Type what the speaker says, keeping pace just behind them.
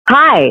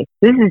Hi,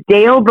 this is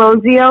Dale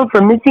Bozio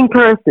from Missing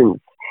Persons,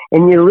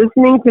 and you're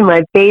listening to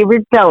my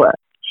favorite fella,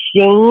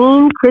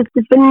 Shane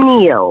Christopher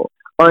Neal,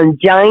 on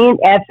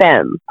Giant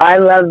FM. I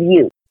love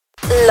you.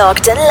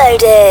 Locked and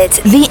Loaded,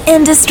 the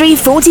Industry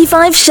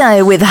 45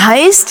 show with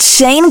host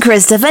Shane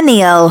Christopher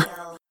Neal.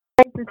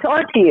 Nice to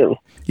talk to you.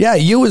 Yeah,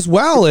 you as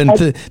well, and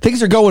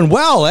things are going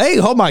well, eh?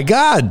 Oh, my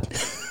God.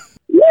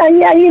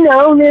 Yeah, you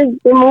know,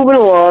 they're moving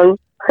along.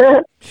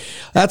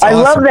 That's I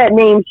awesome. love that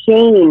name,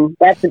 Shane.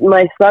 That's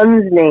my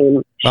son's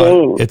name,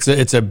 Shane.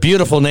 It's a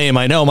beautiful name.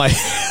 I know.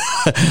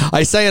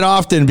 I say it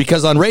often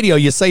because on radio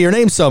you say your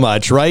name so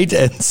much, right?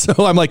 And so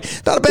I'm like,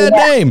 not a bad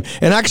name.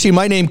 And actually,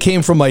 my name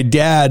came from my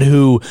dad,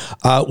 who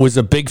was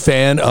a big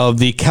fan of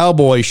the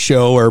cowboy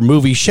show or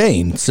movie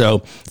Shane.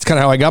 So it's kind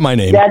of how I got my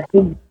name.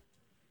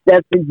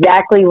 That's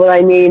exactly what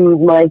I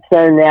named my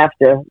son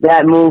after,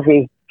 that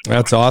movie.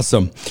 That's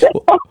awesome.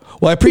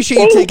 Well, I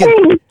appreciate you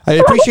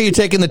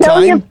taking the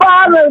time.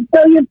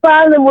 Tell your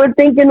father we're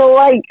thinking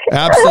alike.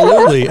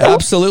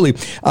 Absolutely.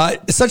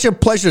 Such a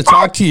pleasure to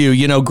talk to you.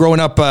 You know, growing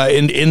up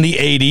in the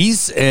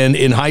 80s and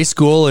in high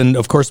school, and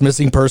of course,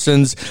 Missing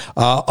Persons,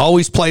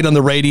 always played on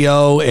the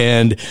radio,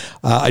 and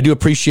I do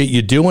appreciate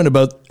you doing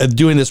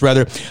this.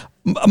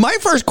 My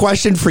first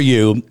question for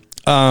you,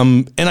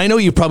 and I know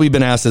you've probably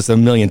been asked this a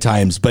million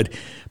times, but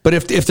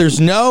if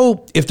there's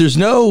no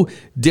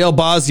Dale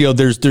Bozio,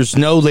 there's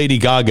no Lady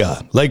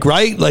Gaga,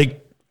 right?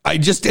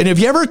 And have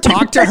you ever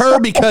talked to her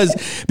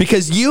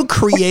because you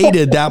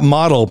created that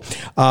model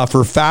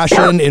for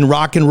fashion and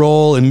rock and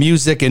roll and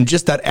music and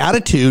just that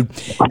attitude,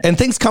 and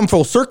things come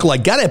full circle. I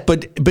get it,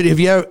 but have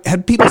you ever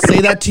had people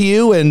say that to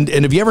you, and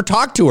have you ever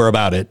talked to her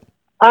about it?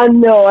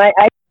 No, I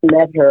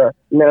met her.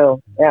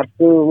 No,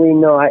 absolutely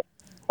not.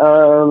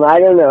 I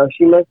don't know.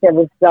 She must have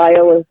a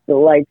stylist that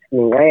likes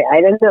me. I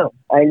don't know.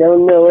 I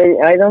don't know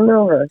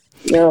her.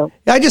 No.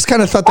 I just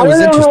kind of thought that was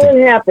interesting. I don't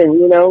know how it happened.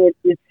 You know,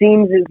 it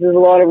seems there's a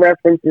lot of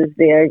references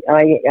there.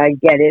 I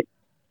get it.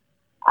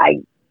 I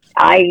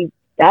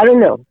don't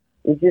know.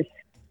 It's just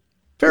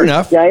fair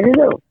enough. I don't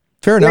know.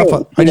 Fair enough.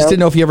 I just didn't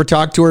know if you ever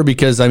talked to her,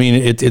 because I mean,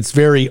 it's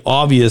very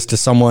obvious to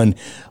someone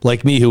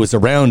like me who was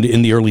around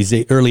in the early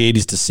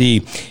 80s to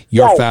see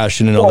your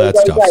fashion and all that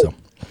stuff. Right. So.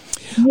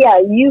 Yeah,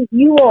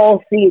 you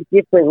all see it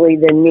differently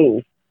than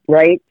me,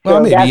 right? So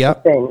well, maybe, that's yeah.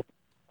 the thing.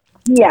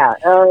 Yeah,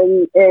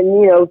 and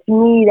you know, to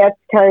me, that's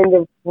kind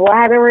of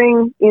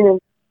flattering in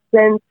a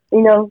sense.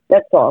 You know,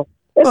 that's all.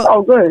 That's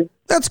all good.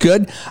 That's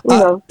good. You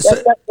know,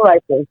 that's what I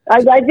think.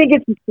 I think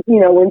it's, you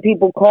know, when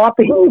people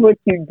copy what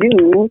you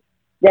do,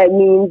 that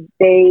means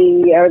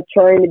they are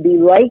trying to be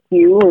like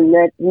you, and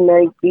that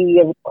might be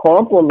a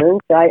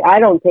compliment. I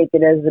don't take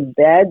it as a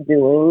bad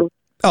doing.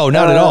 Oh,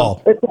 not at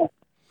all.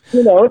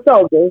 You know, it's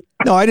all good.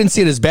 No, I didn't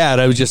see it as bad.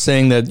 I was just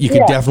saying that you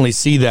could definitely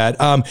see that.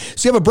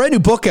 So you have a brand new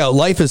book out,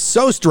 Life is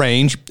So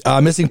Strange,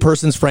 Missing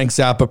Persons, Frank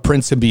Zappa,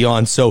 Prince, and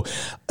Beyond. So,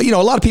 you know,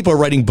 a lot of people are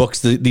writing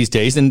books these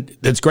days, and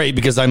that's great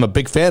because I'm a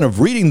big fan of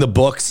reading the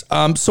books.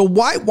 So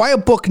why a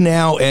book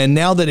now? And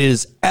now that it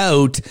is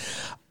out,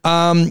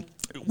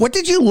 what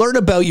did you learn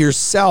about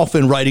yourself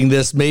in writing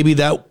this? Maybe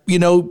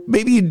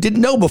maybe you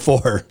didn't know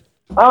before.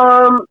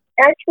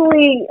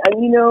 Actually,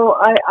 you know,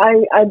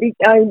 I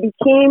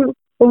became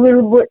a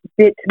little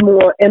bit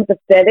more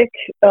empathetic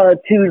to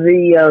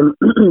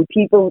the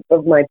people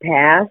of my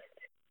past,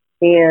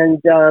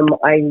 and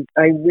I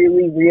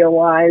really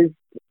realized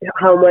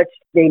how much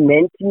they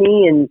meant to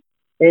me,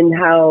 and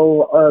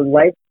how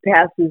life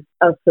passes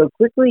us so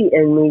quickly,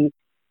 and we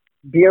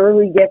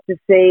barely get to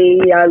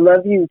say I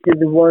love you to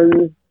the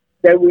ones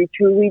that we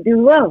truly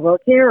do love or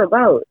care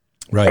about.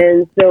 Right.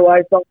 And so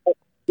I thought,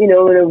 you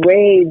know, in a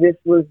way, this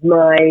was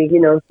my,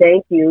 you know,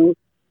 thank you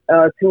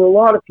to a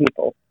lot of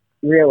people.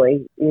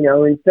 Really, you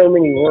know, in so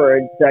many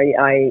words,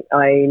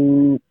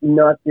 I'm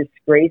not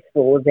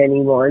disgraceful of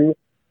anyone,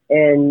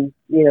 and,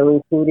 you know,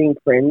 including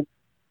Prince.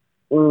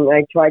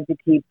 I tried to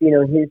keep, you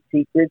know, his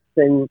secrets,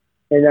 and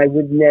I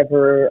would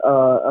never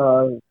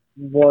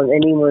want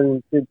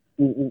anyone to,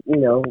 you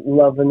know,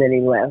 love him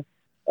any less.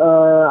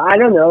 I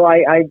don't know.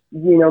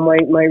 You know,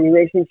 my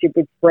relationship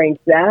with Frank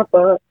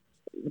Zappa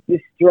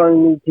just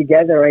strung me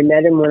together. I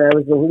met him when I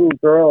was a little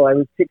girl. I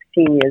was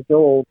 16 years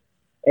old.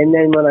 And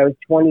then when I was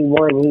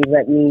 21, he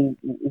let me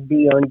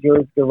be on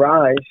Joe's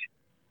Garage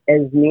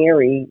as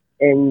Mary,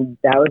 and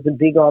that was a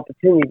big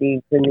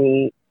opportunity for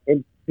me.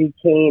 It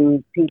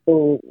became,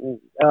 people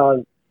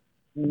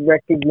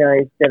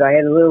recognized that I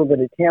had a little bit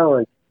of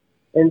talent.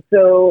 And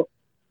so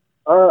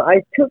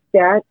I took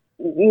that,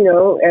 you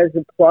know, as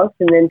a plus,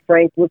 and then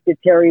Frank looked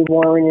at Terry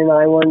Warren and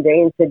I one day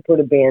and said,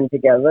 put a band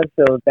together.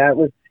 So that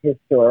was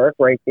historic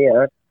right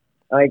there.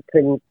 I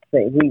couldn't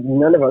say,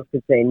 none of us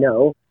could say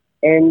no.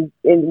 And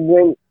it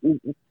went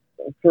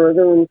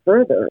further and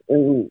further.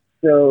 And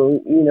so,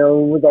 you know,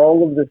 with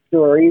all of the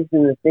stories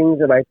and the things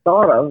that I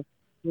thought of,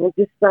 I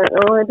just thought,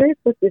 I better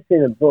put this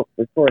in a book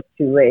before it's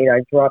too late.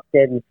 I drop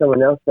dead and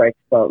someone else writes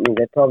about me.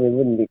 That probably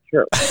wouldn't be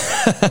true.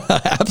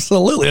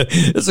 Absolutely.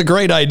 It's a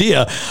great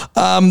idea.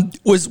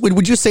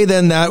 Would you say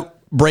then that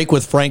break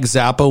with Frank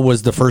Zappa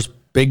was the first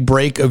big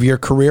break of your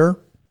career?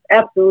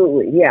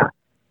 Absolutely, yeah.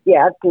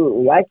 Yeah,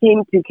 absolutely. I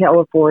came to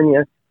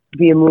California to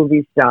be a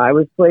movie star. I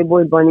was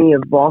Playboy Bunny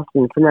of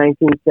Boston for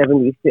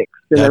 1976,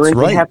 and I went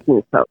to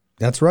Hefner's house.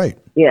 That's right.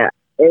 Yeah.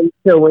 And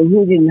so when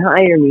he didn't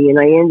hire me, and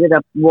I ended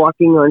up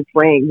walking on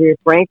Frank,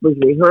 Frank was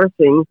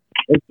rehearsing,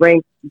 and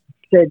Frank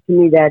said to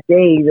me that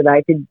day that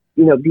I could,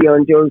 be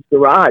on Joe's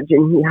Garage,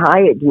 and he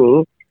hired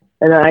me.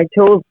 And I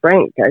told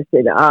Frank, I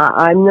said,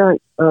 I'm not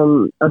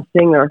a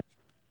singer.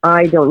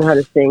 I don't know how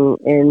to sing,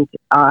 and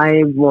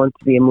I want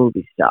to be a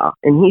movie star.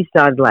 And he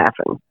started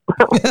laughing.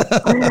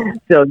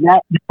 So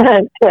that,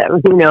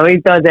 he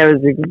thought that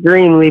was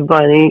extremely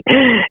funny.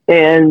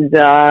 And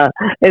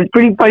it's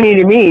pretty funny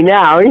to me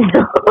now,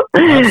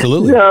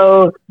 Absolutely.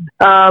 So,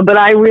 but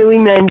I really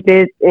meant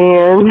it.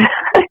 And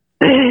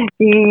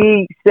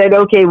he said,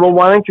 okay, well,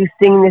 why don't you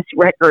sing this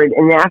record,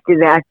 and after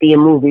that, be a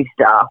movie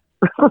star?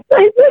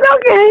 I said,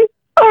 okay.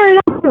 All right,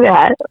 I'll do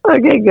that.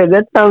 Okay, good.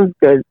 That sounds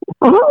good.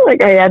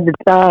 Like I had the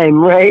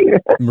time, right?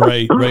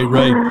 Right.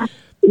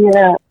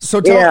 Yeah. So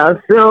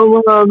that's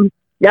how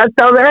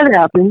that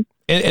happened.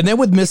 And then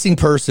with Missing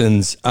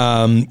Persons,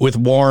 with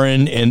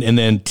Warren and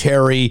then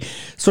Terry.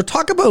 So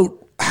talk about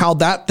how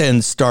that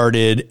then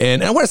started.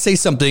 And I want to say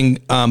something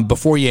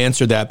before you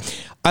answer that.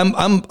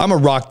 I'm a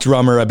rock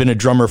drummer. I've been a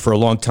drummer for a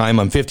long time.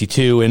 I'm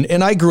 52,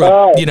 and I grew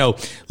up,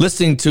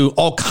 listening to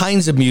all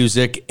kinds of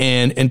music.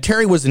 And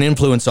Terry was an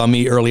influence on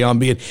me early on,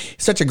 being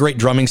such a great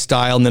drumming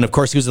style. And then, of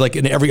course, he was like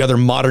in every other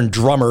modern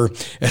drummer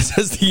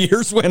as the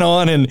years went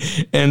on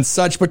and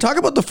such. But talk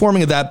about the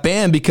forming of that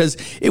band, because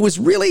it was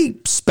really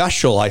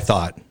special, I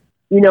thought.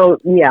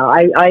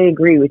 I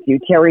agree with you.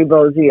 Terry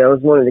Bozzio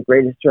is one of the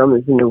greatest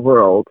drummers in the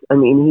world. I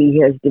mean, he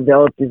has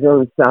developed his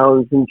own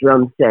sounds and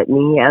drum set, and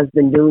he has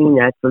been doing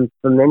that for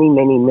many,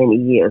 many, many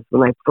years.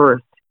 When I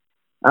first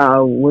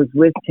was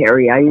with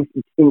Terry, I used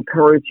to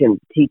encourage him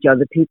to teach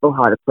other people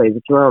how to play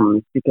the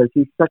drums, because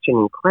he's such an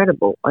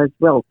incredible, as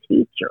well,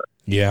 teacher.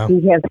 Yeah.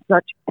 He has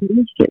such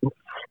patience,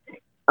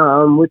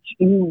 which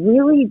you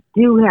really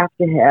do have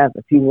to have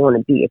if you want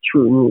to be a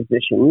true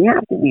musician. You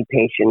have to be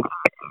patient,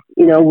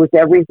 with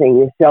everything,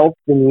 yourself,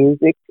 the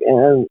music.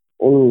 And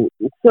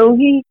so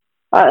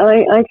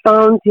I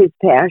found his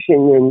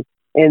passion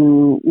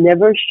and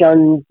never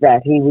shunned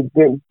that he would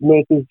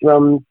make his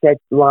drum set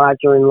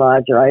larger and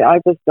larger. I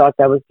just thought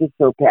that was just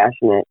so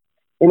passionate.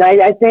 And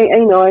I think,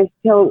 I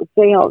say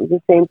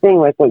the same thing,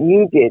 like what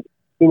you did,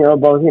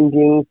 about him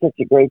being such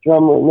a great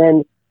drummer. And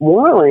then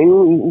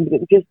Warren,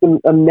 just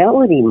a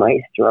melody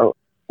maestro.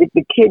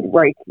 The kid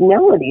writes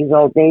melodies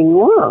all day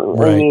long.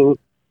 Right. I mean,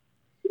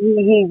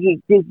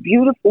 he does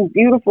beautiful,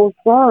 beautiful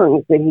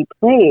songs that he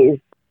plays.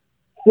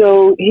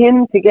 So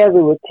him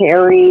together with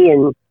Terry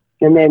and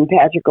then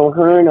Patrick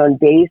O'Hearn on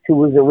bass, who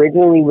was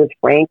originally with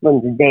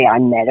Franklin the day I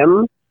met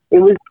him, it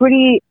was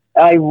pretty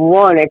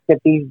ironic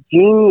that these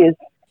genius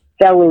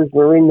fellows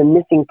were in the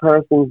Missing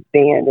Persons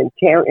band. And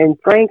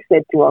Frank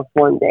said to us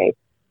one day,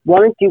 why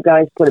don't you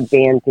guys put a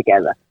band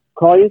together?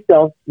 Call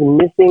yourselves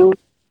the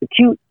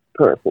Cute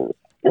Persons.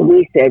 And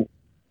we said,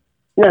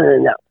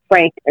 no.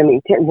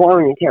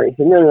 Warren and Terry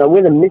said, no,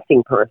 we're the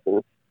Missing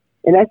Persons.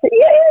 And I said,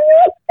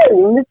 yeah,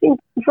 we're missing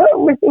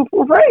from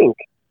Frank,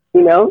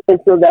 And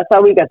so that's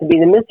how we got to be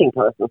the Missing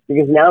Persons,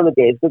 because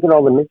nowadays, look at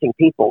all the missing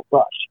people.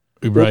 Gosh.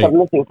 Right. Look at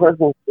missing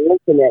persons on the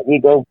internet, you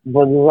go,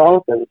 well, there's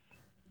all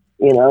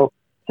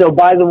So,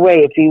 by the way,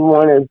 if you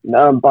want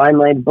to buy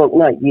my book,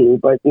 not you,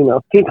 but,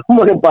 if people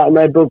want to buy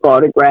my book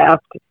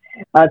autographed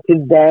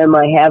to them,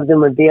 I have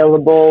them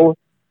available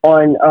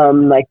on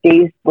my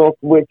Facebook,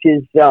 which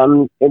is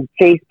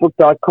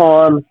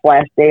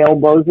facebook.com/Dale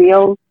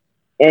Bozzio.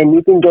 And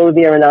you can go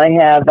there, and I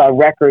have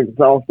records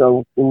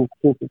also. And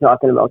since you're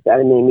talking about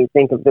that, it made me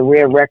think of the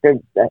rare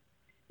records that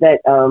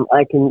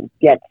I can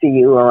get for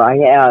you, or I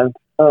have.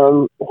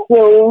 So,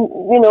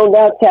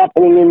 that's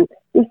happening. And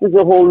this is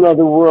a whole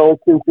nother world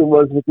since it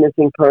was with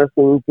Missing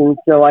Persons. And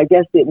so I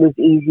guess it was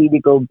easy to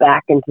go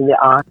back into the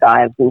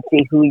archives and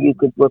see who you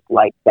could look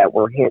like that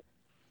were hits.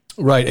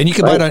 Right. And you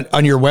can buy it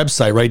on your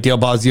website, right?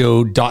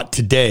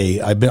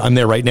 DaleBozzio.today. I'm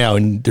there right now,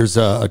 and there's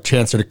a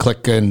chance to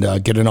click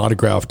and get an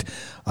autographed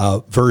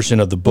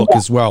version of the book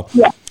as well.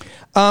 Yeah.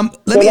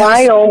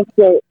 I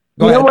also,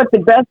 what, the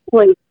best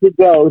place to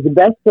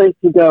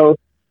go,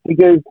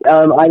 because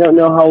I don't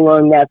know how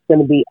long that's going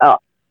to be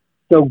up.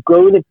 So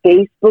go to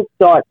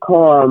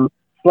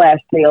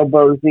facebook.com/Dale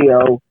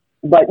Bozzio,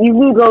 but you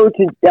can go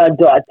to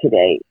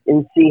 .today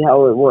and see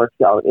how it works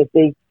out. If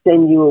they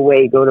send you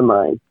away, go to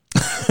mine.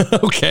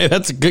 Okay,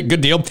 that's a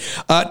good deal.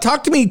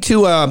 Talk to me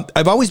too.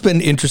 I've always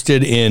been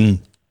interested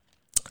in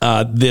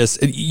this,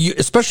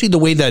 especially the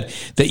way that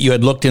you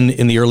had looked in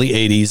the early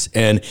 80s,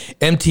 and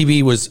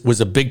MTV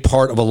was a big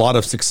part of a lot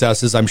of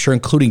successes, I'm sure,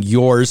 including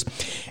yours,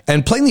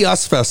 and playing the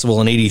US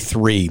Festival in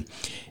 83.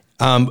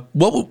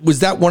 What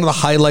was that one of the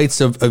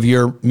highlights of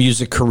your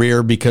music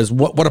career? Because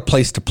what a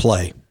place to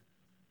play.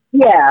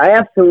 Yeah,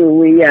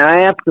 absolutely.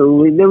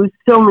 There was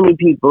so many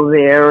people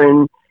there,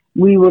 and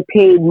we were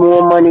paid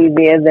more money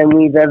there than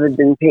we've ever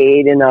been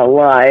paid in our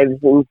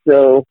lives. And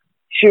so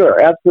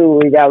Sure,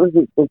 absolutely. That was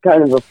a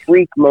kind of a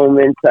freak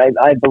moment,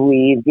 I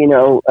believe,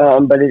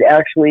 but it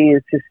actually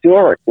is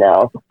historic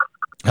now.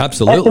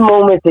 Absolutely. At the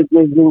moment, it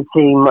didn't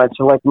seem much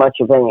of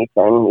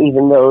anything,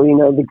 even though,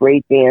 the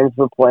great bands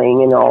were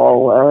playing and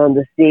all.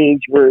 The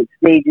stages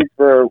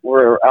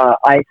were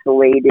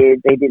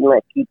isolated. They didn't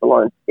let people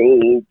on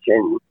stage,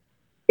 and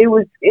it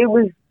was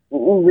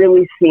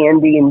really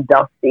sandy and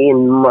dusty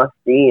and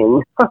musty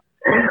and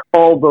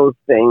all those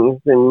things.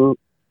 And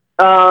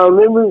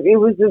it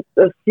was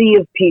a sea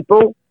of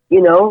people.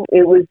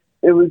 It was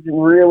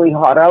really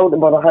hot out,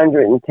 about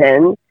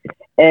 110,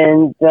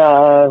 and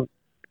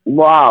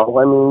wow,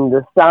 I mean,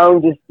 the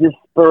sound just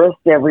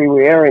dispersed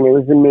everywhere, and it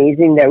was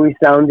amazing that we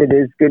sounded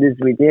as good as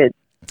we did.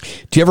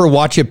 Do you ever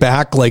watch it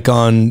back, like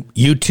on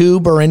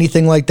YouTube or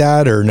anything like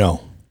that, or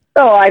no?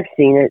 Oh, I've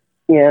seen it.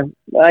 Yeah,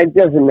 it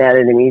doesn't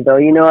matter to me, though.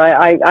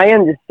 I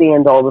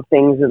understand all the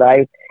things that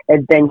I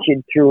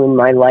adventured through in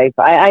my life.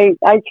 I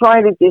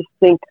try to just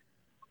think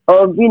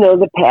of,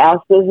 the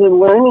past as a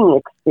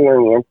learning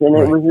experience, and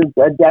it was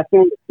a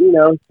definite,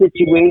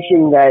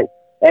 situation that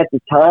at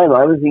the time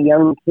I was a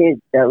young kid.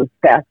 That was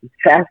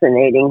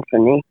fascinating for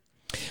me.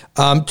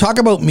 Talk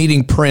about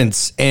meeting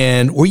Prince,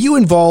 and were you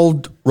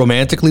involved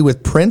romantically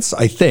with Prince?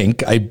 I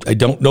think I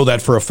don't know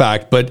that for a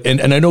fact, but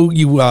and I know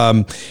you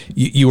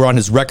you were on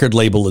his record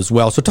label as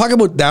well. So talk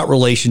about that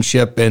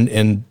relationship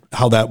and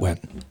how that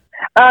went.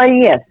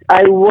 Yes,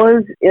 I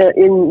was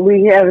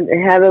we have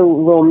had a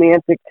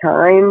romantic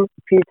time a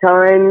few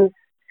times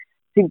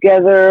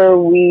together.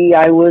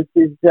 I was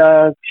his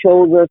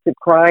shoulder to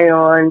cry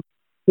on.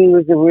 He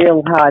was a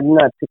real hard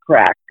nut to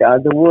crack.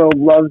 The world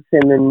loves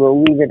him, and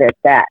we'll leave it at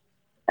that.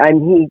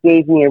 And he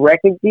gave me a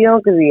record deal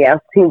because he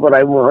asked me what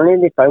I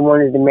wanted, if I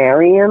wanted to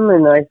marry him,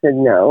 and I said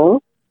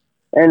no.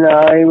 And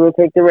I will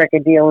take the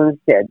record deal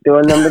instead.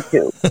 Door number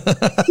 2.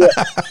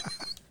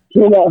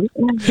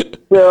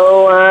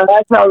 So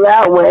that's how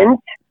that went.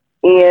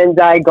 And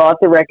I got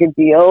the record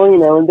deal.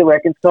 The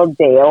record's called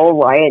Dale,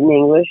 Riot in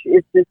English.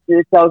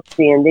 It's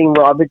outstanding.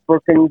 Robert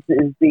Brookins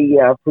is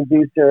the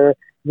producer.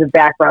 The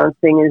background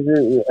singers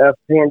are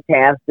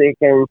fantastic,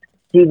 and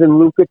Stephen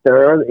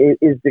Lukather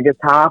is the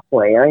guitar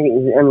player.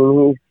 He's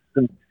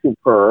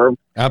superb.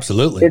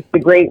 Absolutely. It's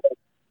great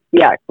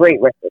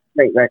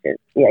record.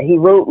 Yeah, he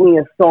wrote me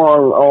a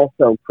song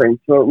also.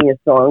 Prince wrote me a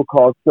song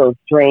called So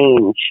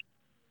Strange.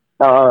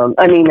 Not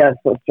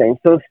so strange,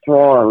 so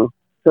strong.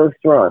 So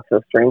strong,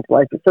 so strange.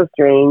 Life is so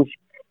strange,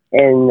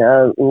 and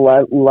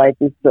life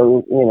is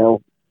so,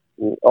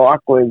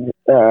 awkward.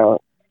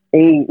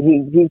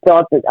 He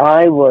thought that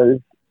I was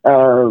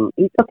awkward.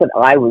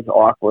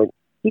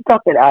 He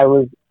thought that I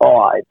was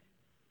odd.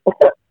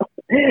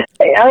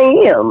 I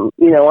am.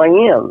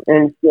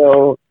 And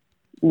so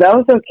that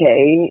was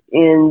okay.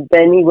 And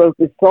then he wrote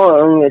this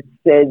song that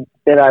said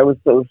that I was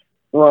so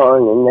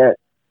strong and that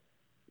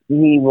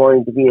he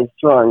wanted to be as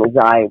strong as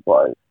I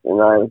was. And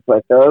I was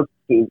like,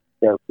 okay,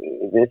 this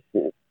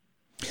is...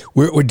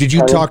 Did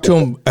you talk to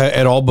him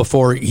at all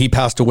before he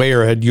passed away,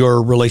 or had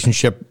your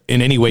relationship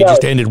in any way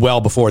just ended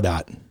well before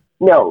that?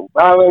 No,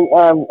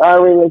 our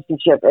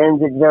relationship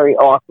ended very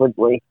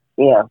awkwardly.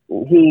 Yeah,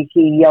 he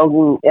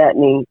yelled at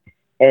me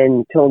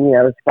and told me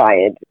I was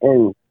fired,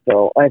 and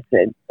so I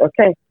said,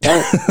 "Okay,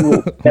 thanks."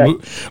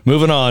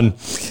 Moving on.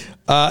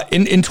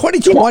 In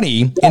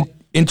 2020,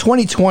 in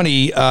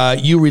 2020,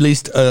 you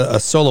released a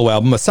solo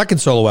album, a second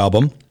solo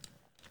album.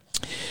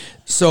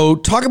 So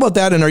talk about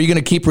that, and are you going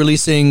to keep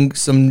releasing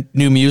some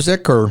new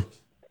music, or?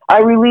 I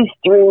released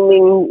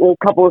Dreaming, a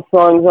couple of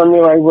songs on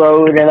there I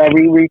wrote, and I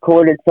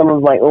re-recorded some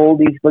of my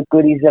oldies but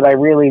goodies that I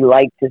really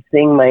like to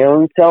sing my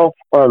own self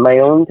on my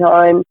own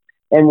time,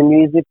 and the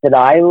music that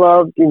I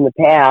loved in the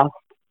past.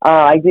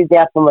 I did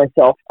that for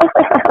myself.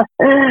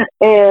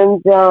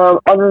 And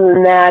other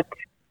than that,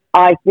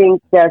 I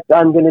think that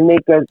I'm going to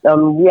make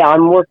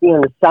I'm working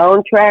on a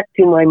soundtrack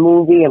to my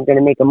movie. I'm going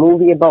to make a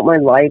movie about my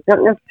life, not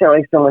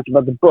necessarily so much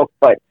about the book,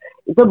 but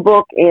it's a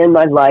book and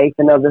my life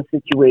and other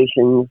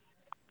situations.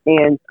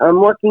 And I'm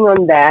working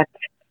on that,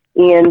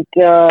 and,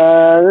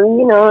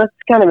 it's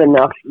kind of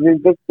enough.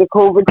 The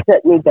COVID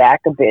set me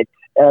back a bit,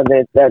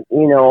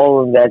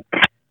 all of that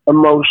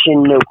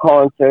emotion, no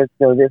concerts,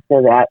 no this,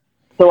 no that.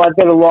 So I've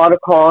got a lot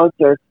of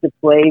concerts to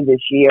play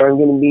this year. I'm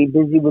going to be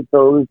busy with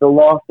those, the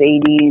Lost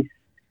 80s,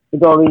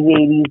 with all these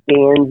 80s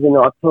bands in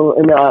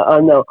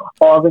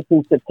August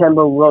and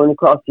September, rolling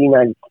across the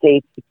United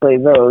States to play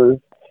those.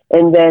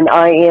 And then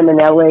I am an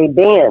LA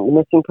band.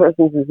 Missing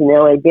Persons is an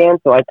LA band,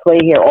 so I play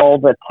here all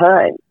the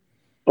time.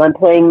 I'm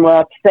playing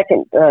March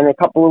 2nd in a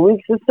couple of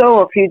weeks or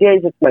so, a few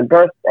days. It's my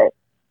birthday.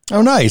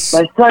 Oh, nice.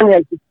 My son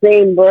has the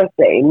same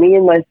birthday. Me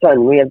and my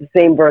son, we have the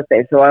same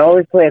birthday, so I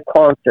always play a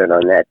concert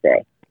on that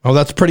day. Oh,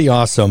 that's pretty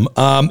awesome.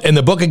 And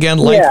the book again,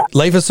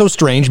 Life is So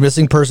Strange,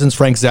 Missing Persons,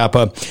 Frank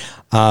Zappa,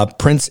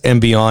 Prince and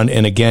Beyond.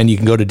 And again, you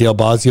can go to Dale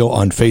Bozzio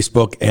on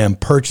Facebook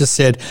and purchase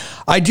it.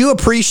 I do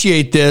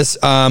appreciate this.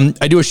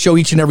 I do a show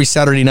each and every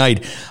Saturday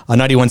night on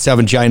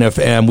 91.7 Giant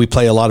FM. We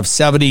play a lot of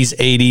 70s,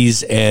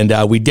 80s, and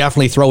we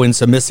definitely throw in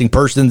some Missing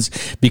Persons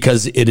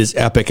because it is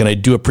epic. And I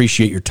do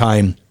appreciate your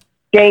time.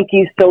 Thank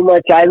you so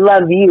much. I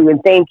love you,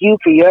 and thank you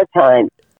for your time.